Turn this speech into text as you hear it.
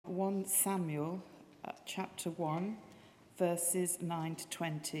on Samuel, chapter 1, verses 9 to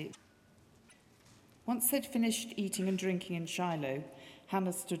 20. Once they'd finished eating and drinking in Shiloh,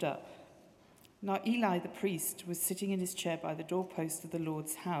 Hannah stood up. Now Eli the priest was sitting in his chair by the doorpost of the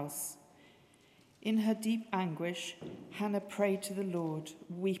Lord's house. In her deep anguish, Hannah prayed to the Lord,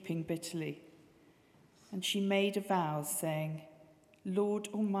 weeping bitterly. And she made a vow, saying, "Lord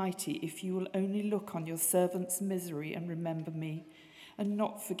Almighty, if you will only look on your servant's misery and remember me, and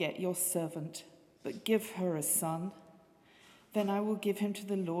not forget your servant, but give her a son, then I will give him to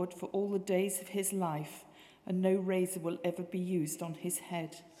the Lord for all the days of his life, and no razor will ever be used on his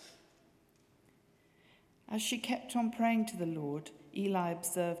head." As she kept on praying to the Lord, Eli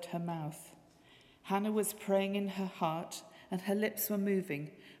observed her mouth. Hannah was praying in her heart, and her lips were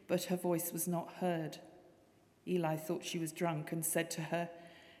moving, but her voice was not heard. Eli thought she was drunk and said to her,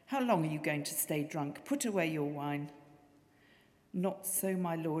 "How long are you going to stay drunk? Put away your wine." "Not so,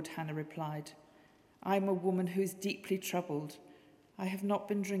 my lord," Hannah replied. "I am a woman who is deeply troubled. I have not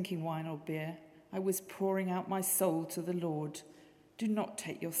been drinking wine or beer. I was pouring out my soul to the Lord. Do not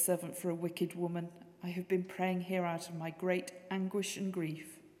take your servant for a wicked woman. I have been praying here out of my great anguish and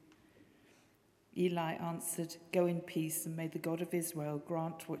grief." Eli answered, "Go in peace, and may the God of Israel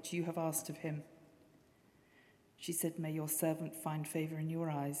grant what you have asked of him." She said, "May your servant find favor in your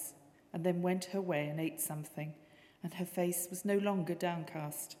eyes," and then went her way and ate something, and her face was no longer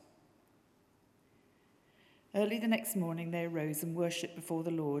downcast. Early the next morning they arose and worshipped before the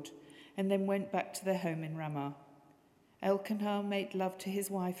Lord, and then went back to their home in Ramah. Elkanah made love to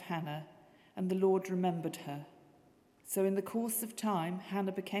his wife Hannah, and the Lord remembered her. So in the course of time,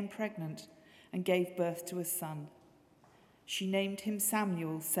 Hannah became pregnant and gave birth to a son. She named him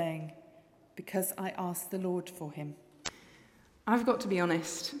Samuel, saying, "Because I asked the Lord for him." I've got to be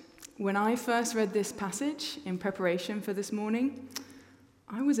honest, when I first read this passage in preparation for this morning,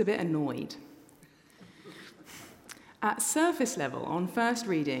 I was a bit annoyed. At surface level, on first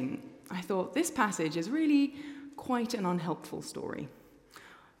reading, I thought this passage is really quite an unhelpful story,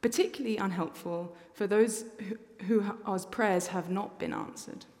 particularly unhelpful for those whose prayers have not been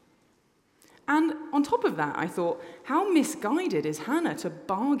answered. And on top of that, I thought, how misguided is Hannah to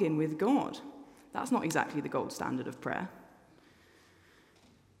bargain with God? That's not exactly the gold standard of prayer.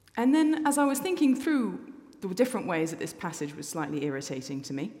 And then, as I was thinking through the different ways that this passage was slightly irritating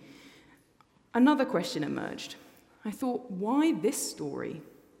to me, another question emerged. I thought, why this story?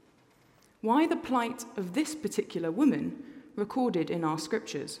 Why the plight of this particular woman recorded in our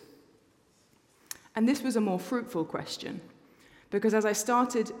scriptures? And this was a more fruitful question, because as I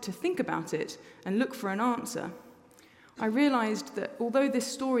started to think about it and look for an answer, I realized that although this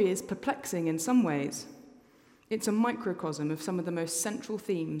story is perplexing in some ways, it's a microcosm of some of the most central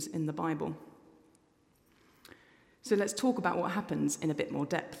themes in the Bible. So let's talk about what happens in a bit more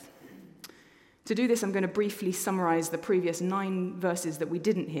depth. To do this, I'm going to briefly summarize the previous 9 verses that we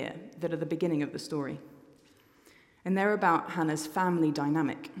didn't hear, that are the beginning of the story. And they're about Hannah's family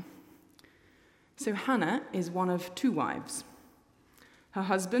dynamic. So Hannah is one of 2 wives. Her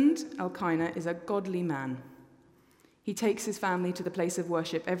husband, Elkanah, is a godly man. He takes his family to the place of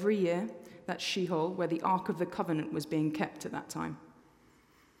worship every year, that's Sheol, where the Ark of the Covenant was being kept at that time.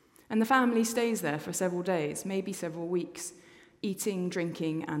 And the family stays there for several days, maybe several weeks, eating,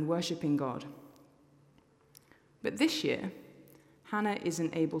 drinking, and worshipping God. But this year, Hannah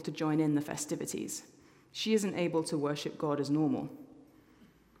isn't able to join in the festivities. She isn't able to worship God as normal.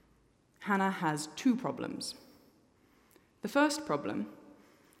 Hannah has 2 problems. The first problem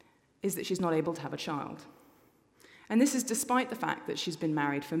is that she's not able to have a child. And this is despite the fact that she's been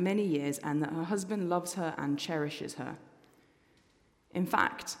married for many years and that her husband loves her and cherishes her. In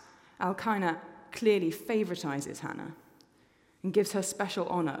fact, Elkanah clearly favoritizes Hannah and gives her special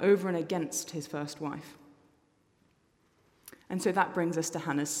honor over and against his first wife. And so that brings us to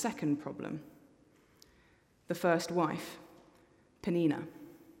Hannah's second problem, the first wife, Peninnah,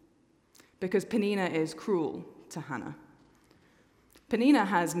 because Peninnah is cruel to Hannah. Peninnah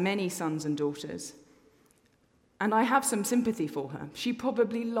has many sons and daughters, and I have some sympathy for her. She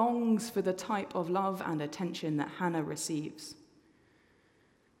probably longs for the type of love and attention that Hannah receives.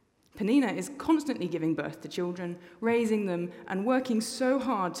 Peninnah is constantly giving birth to children, raising them, and working so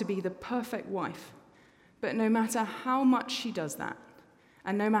hard to be the perfect wife. But no matter how much she does that,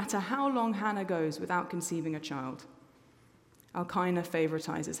 and no matter how long Hannah goes without conceiving a child, Elkanah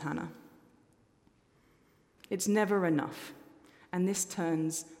favoritizes Hannah. It's never enough, and this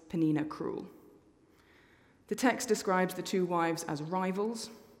turns Peninnah cruel. The text describes the 2 wives as rivals,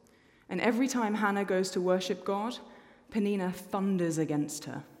 and every time Hannah goes to worship God, Peninnah thunders against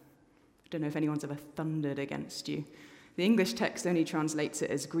her. I don't know if anyone's ever thundered against you. The English text only translates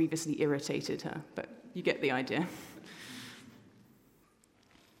it as grievously irritated her, but you get the idea.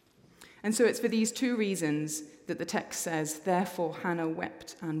 And so it's for these two reasons that the text says, "Therefore Hannah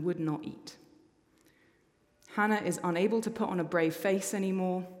wept and would not eat." Hannah is unable to put on a brave face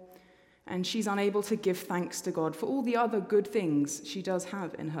anymore, and she's unable to give thanks to God for all the other good things she does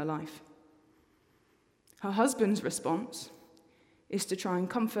have in her life. Her husband's response is to try and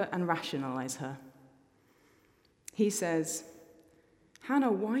comfort and rationalize her. He says,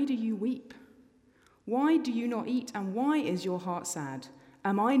 "Hannah, why do you weep? Why do you not eat, and why is your heart sad?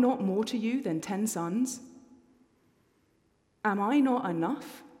 Am I not more to you than 10 sons? Am I not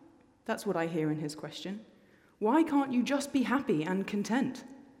enough?" That's what I hear in his question. Why can't you just be happy and content?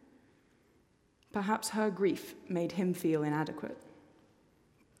 Perhaps her grief made him feel inadequate.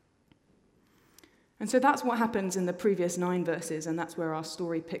 And so that's what happens in the previous 9 verses, and that's where our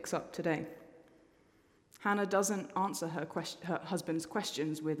story picks up today. Hannah doesn't answer her husband's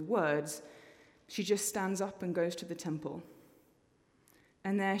questions with words. She just stands up and goes to the temple.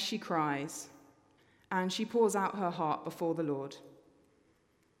 And there she cries, and she pours out her heart before the Lord.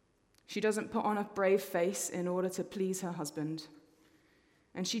 She doesn't put on a brave face in order to please her husband,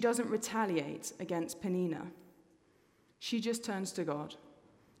 and she doesn't retaliate against Peninnah. She just turns to God,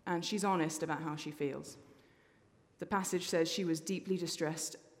 and she's honest about how she feels. The passage says she was deeply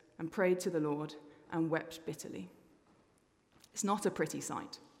distressed and prayed to the Lord and wept bitterly. It's not a pretty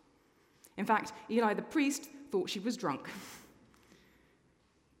sight. In fact, Eli the priest thought she was drunk.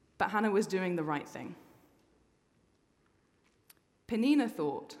 But Hannah was doing the right thing. Peninnah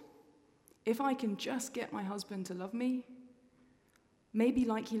thought, if I can just get my husband to love me, maybe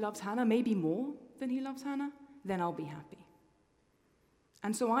like he loves Hannah, maybe more than he loves Hannah, then I'll be happy.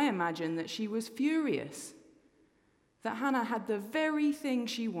 And so I imagine that she was furious that Hannah had the very thing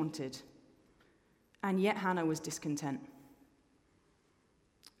she wanted, and yet Hannah was discontent.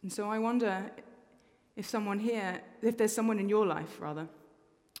 And so I wonder if there's someone in your life,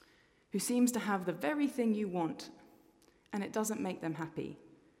 who seems to have the very thing you want, and it doesn't make them happy.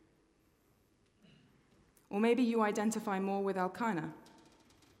 Or maybe you identify more with Elkanah.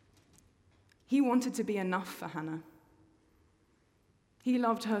 He wanted to be enough for Hannah. He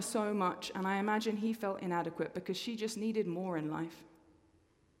loved her so much, and I imagine he felt inadequate because she just needed more in life.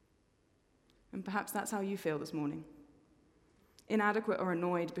 And perhaps that's how you feel this morning. Inadequate or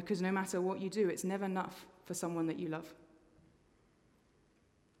annoyed because no matter what you do, it's never enough for someone that you love.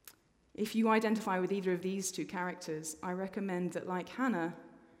 If you identify with either of these two characters, I recommend that, like Hannah,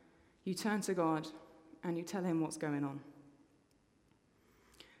 you turn to God and you tell him what's going on.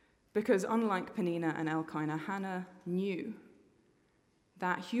 Because unlike Peninnah and Elkanah, Hannah knew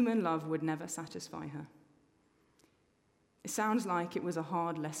that human love would never satisfy her. It sounds like it was a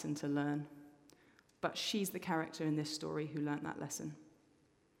hard lesson to learn, but she's the character in this story who learned that lesson.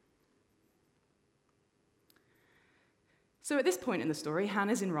 So at this point in the story,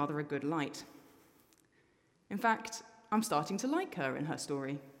 Hannah's in rather a good light. In fact, I'm starting to like her in her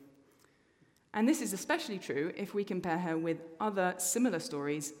story. And this is especially true if we compare her with other similar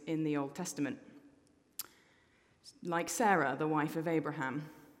stories in the Old Testament, like Sarah, the wife of Abraham,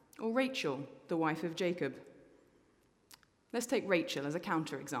 or Rachel, the wife of Jacob. Let's take Rachel as a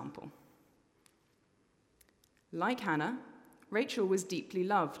counterexample. Like Hannah, Rachel was deeply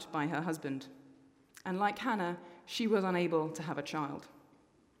loved by her husband. And like Hannah, she was unable to have a child.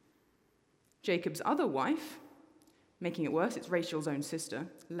 Jacob's other wife, making it worse, it's Rachel's own sister,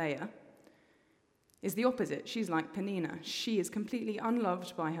 Leah, is the opposite. She's like Peninnah. She is completely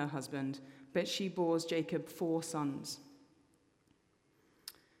unloved by her husband, but she bores Jacob 4 sons.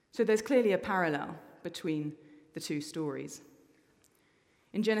 So there's clearly a parallel between the two stories.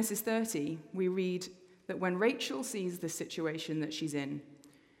 In Genesis 30, we read that when Rachel sees the situation that she's in,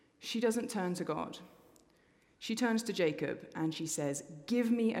 she doesn't turn to God. She turns to Jacob and she says,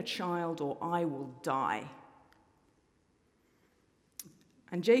 "Give me a child or I will die."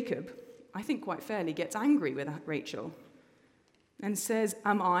 And Jacob, I think quite fairly, gets angry with Rachel and says,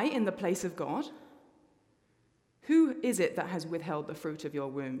 "Am I in the place of God? Who is it that has withheld the fruit of your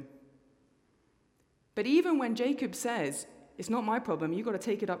womb?" But even when Jacob says, "It's not my problem, you've got to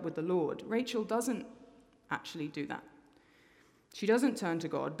take it up with the Lord," Rachel doesn't actually do that. She doesn't turn to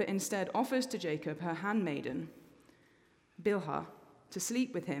God, but instead offers to Jacob her handmaiden, Bilhah, to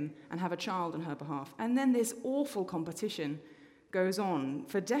sleep with him and have a child on her behalf. And then this awful competition goes on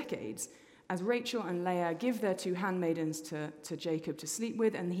for decades as Rachel and Leah give their 2 handmaidens to Jacob to sleep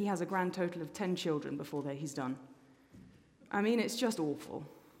with, and he has a grand total of 10 children before he's done. I mean, it's just awful.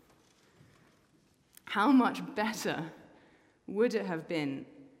 How much better would it have been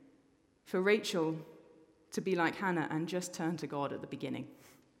for Rachel to be like Hannah and just turn to God at the beginning.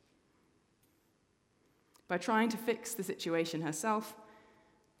 By trying to fix the situation herself,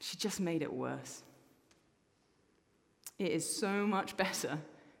 she just made it worse. It is so much better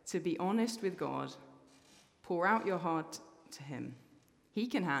to be honest with God, pour out your heart to him. He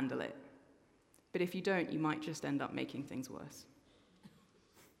can handle it. But if you don't, you might just end up making things worse.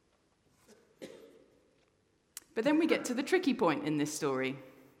 But then we get to the tricky point in this story.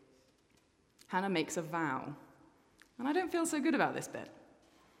 Hannah makes a vow. And I don't feel so good about this bit.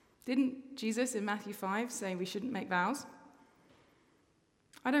 Didn't Jesus in Matthew 5 say we shouldn't make vows?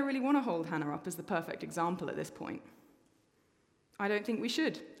 I don't really want to hold Hannah up as the perfect example at this point. I don't think we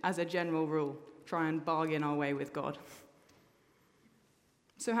should, as a general rule, try and bargain our way with God.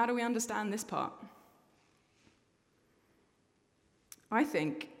 So how do we understand this part? I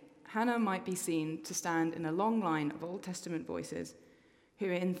think Hannah might be seen to stand in a long line of Old Testament voices who,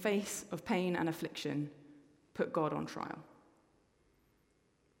 in face of pain and affliction, put God on trial.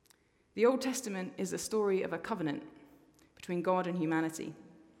 The Old Testament is a story of a covenant between God and humanity.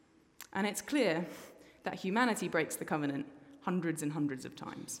 And it's clear that humanity breaks the covenant hundreds and hundreds of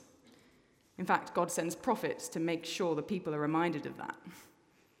times. In fact, God sends prophets to make sure the people are reminded of that.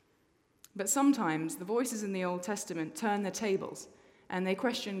 But sometimes the voices in the Old Testament turn the tables and they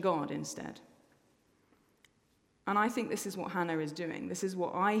question God instead. And I think this is what Hannah is doing. This is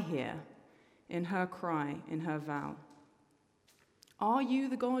what I hear in her cry, in her vow. Are you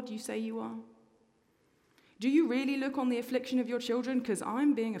the God you say you are? Do you really look on the affliction of your children? Because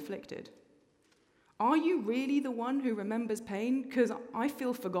I'm being afflicted. Are you really the one who remembers pain? Because I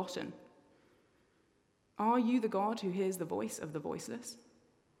feel forgotten. Are you the God who hears the voice of the voiceless?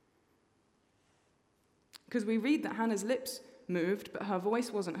 Because we read that Hannah's lips moved, but her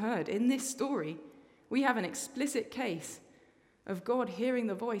voice wasn't heard. In this story, we have an explicit case of God hearing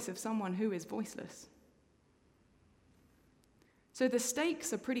the voice of someone who is voiceless. So the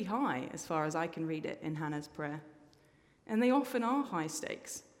stakes are pretty high, as far as I can read it in Hannah's prayer. And they often are high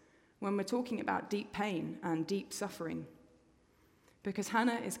stakes when we're talking about deep pain and deep suffering, because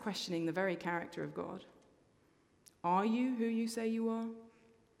Hannah is questioning the very character of God. Are you who you say you are?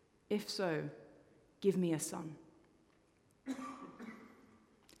 If so, give me a son.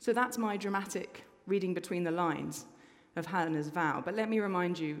 So that's my dramatic reading between the lines of Hannah's vow. But let me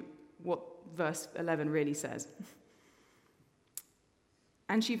remind you what verse 11 really says.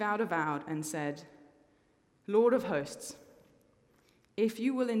 And she vowed a vow and said, Lord of hosts, if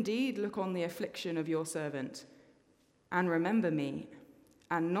you will indeed look on the affliction of your servant and remember me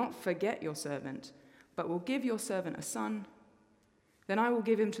and not forget your servant, but will give your servant a son, then I will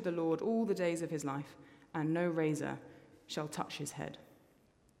give him to the Lord all the days of his life, and no razor shall touch his head.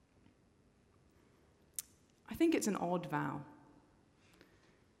 I think it's an odd vow.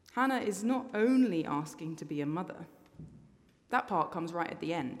 Hannah is not only asking to be a mother. That part comes right at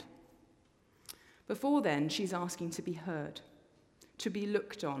the end. Before then, she's asking to be heard, to be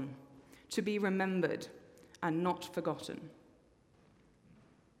looked on, to be remembered and not forgotten.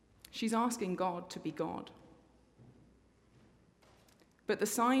 She's asking God to be God. But the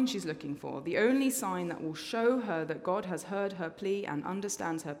sign she's looking for, the only sign that will show her that God has heard her plea and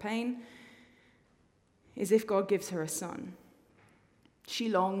understands her pain, is if God gives her a son. She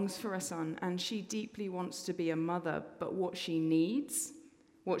longs for a son, and she deeply wants to be a mother, but what she needs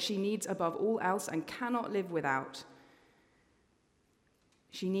above all else and cannot live without,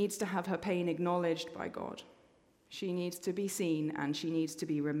 she needs to have her pain acknowledged by God. She needs to be seen, and she needs to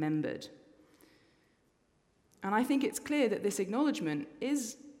be remembered. And I think it's clear that this acknowledgement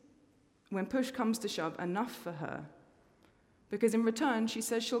is, when push comes to shove, enough for her. Because in return, she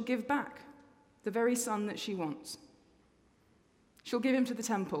says she'll give back the very son that she wants. She'll give him to the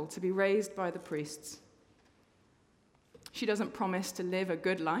temple to be raised by the priests. She doesn't promise to live a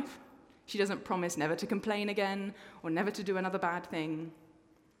good life. She doesn't promise never to complain again or never to do another bad thing.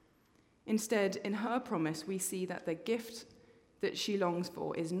 Instead, in her promise, we see that the gift that she longs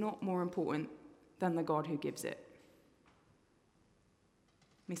for is not more important than the God who gives it.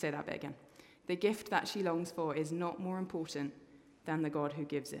 Let me say that bit again. The gift that she longs for is not more important than the God who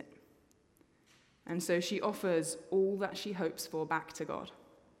gives it. And so she offers all that she hopes for back to God.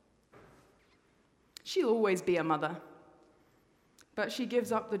 She'll always be a mother, but she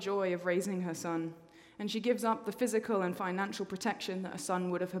gives up the joy of raising her son, and she gives up the physical and financial protection that a son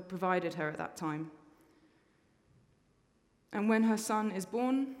would have provided her at that time. And when her son is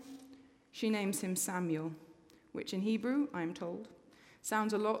born, she names him Samuel, which in Hebrew, I am told,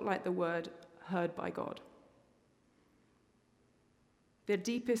 sounds a lot like the word heard by God. The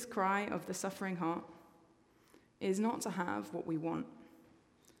deepest cry of the suffering heart is not to have what we want,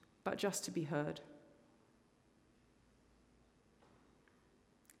 but just to be heard.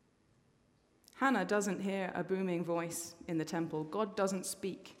 Hannah doesn't hear a booming voice in the temple. God doesn't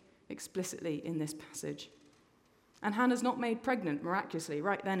speak explicitly in this passage. And Hannah's not made pregnant miraculously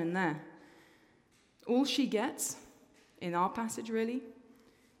right then and there. All she gets, in our passage really,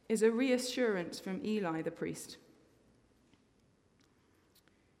 is a reassurance from Eli the priest.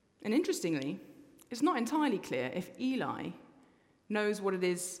 And interestingly, it's not entirely clear if Eli knows what it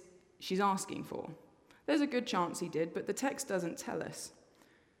is she's asking for. There's a good chance he did, but the text doesn't tell us.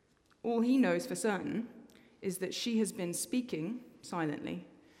 All he knows for certain is that she has been speaking silently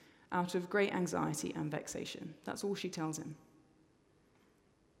out of great anxiety and vexation. That's all she tells him.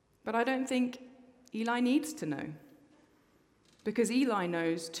 But I don't think Eli needs to know, because Eli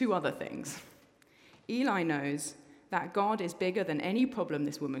knows two other things. Eli knows that God is bigger than any problem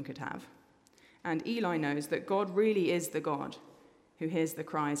this woman could have, and Eli knows that God really is the God who hears the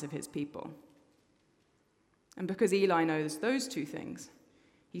cries of his people. And because Eli knows those two things,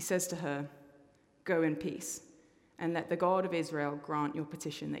 he says to her, "Go in peace, and let the God of Israel grant your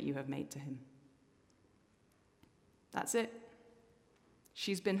petition that you have made to him." That's it.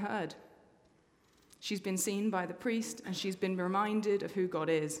 She's been heard. She's been seen by the priest, and she's been reminded of who God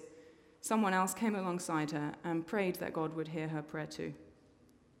is. Someone else came alongside her and prayed that God would hear her prayer too.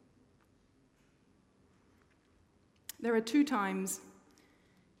 There are 2 times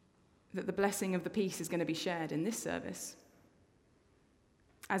that the blessing of the peace is going to be shared in this service,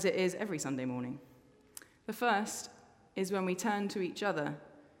 as it is every Sunday morning. The first is when we turn to each other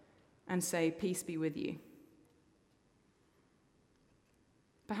and say, "Peace be with you."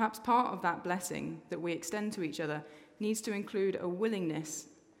 Perhaps part of that blessing that we extend to each other needs to include a willingness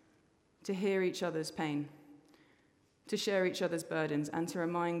to hear each other's pain, to share each other's burdens, and to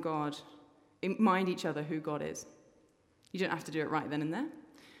remind each other who God is. You don't have to do it right then and there,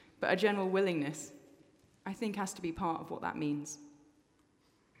 but a general willingness, I think, has to be part of what that means.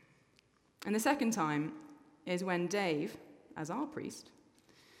 And the second time is when Dave, as our priest,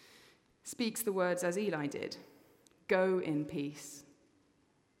 speaks the words as Eli did, "Go in peace,"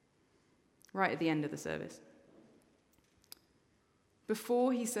 right at the end of the service.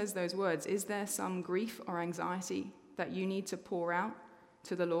 Before he says those words, is there some grief or anxiety that you need to pour out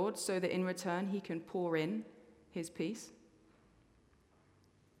to the Lord so that in return he can pour in his peace?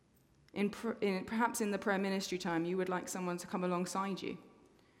 Perhaps in the prayer ministry time, you would like someone to come alongside you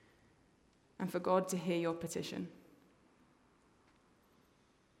and for God to hear your petition.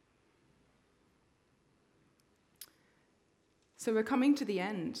 So we're coming to the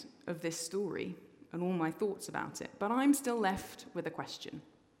end of this story and all my thoughts about it, but I'm still left with a question.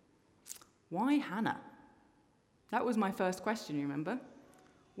 Why Hannah? That was my first question, you remember?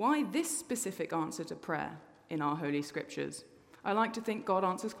 Why this specific answer to prayer in our Holy Scriptures? I like to think God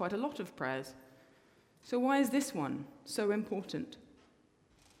answers quite a lot of prayers. So why is this one so important?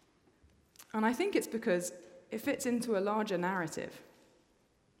 And I think it's because it fits into a larger narrative.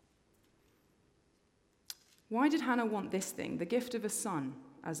 Why did Hannah want this thing, the gift of a son,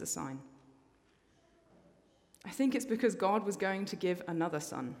 as a sign? I think it's because God was going to give another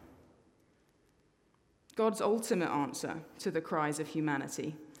son. God's ultimate answer to the cries of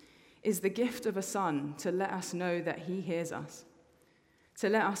humanity is the gift of a son to let us know that he hears us, to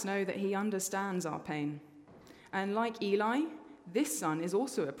let us know that he understands our pain. And like Eli, this son is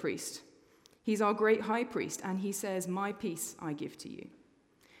also a priest. He's our great high priest, and he says, "My peace I give to you."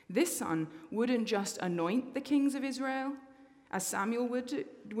 This son wouldn't just anoint the kings of Israel, as Samuel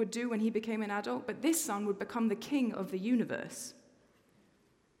would do when he became an adult, but this son would become the king of the universe.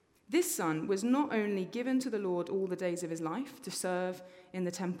 This son was not only given to the Lord all the days of his life to serve in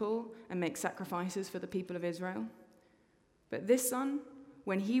the temple and make sacrifices for the people of Israel, but this son,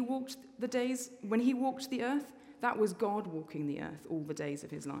 when he walked the earth, that was God walking the earth all the days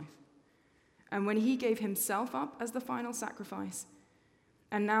of his life. And when he gave himself up as the final sacrifice,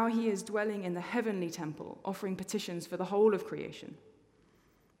 and now he is dwelling in the heavenly temple, offering petitions for the whole of creation.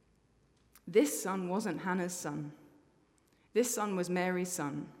 This son wasn't Hannah's son. This son was Mary's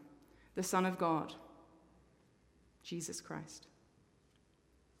son, the Son of God, Jesus Christ.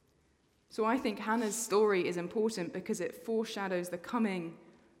 So I think Hannah's story is important because it foreshadows the coming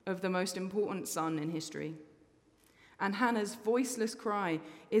of the most important son in history. And Hannah's voiceless cry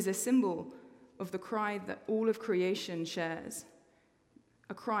is a symbol of the cry that all of creation shares.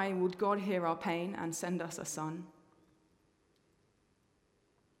 A cry, would God hear our pain and send us a son?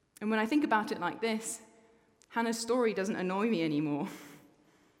 And when I think about it like this, Hannah's story doesn't annoy me anymore.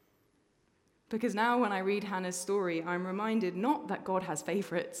 Because now when I read Hannah's story, I'm reminded not that God has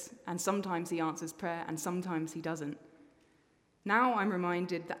favorites, and sometimes he answers prayer and sometimes he doesn't. Now I'm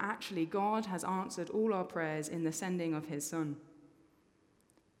reminded that actually God has answered all our prayers in the sending of his son.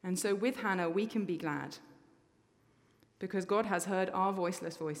 And so with Hannah, we can be glad because God has heard our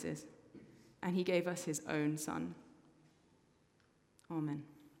voiceless voices and he gave us his own son. Amen.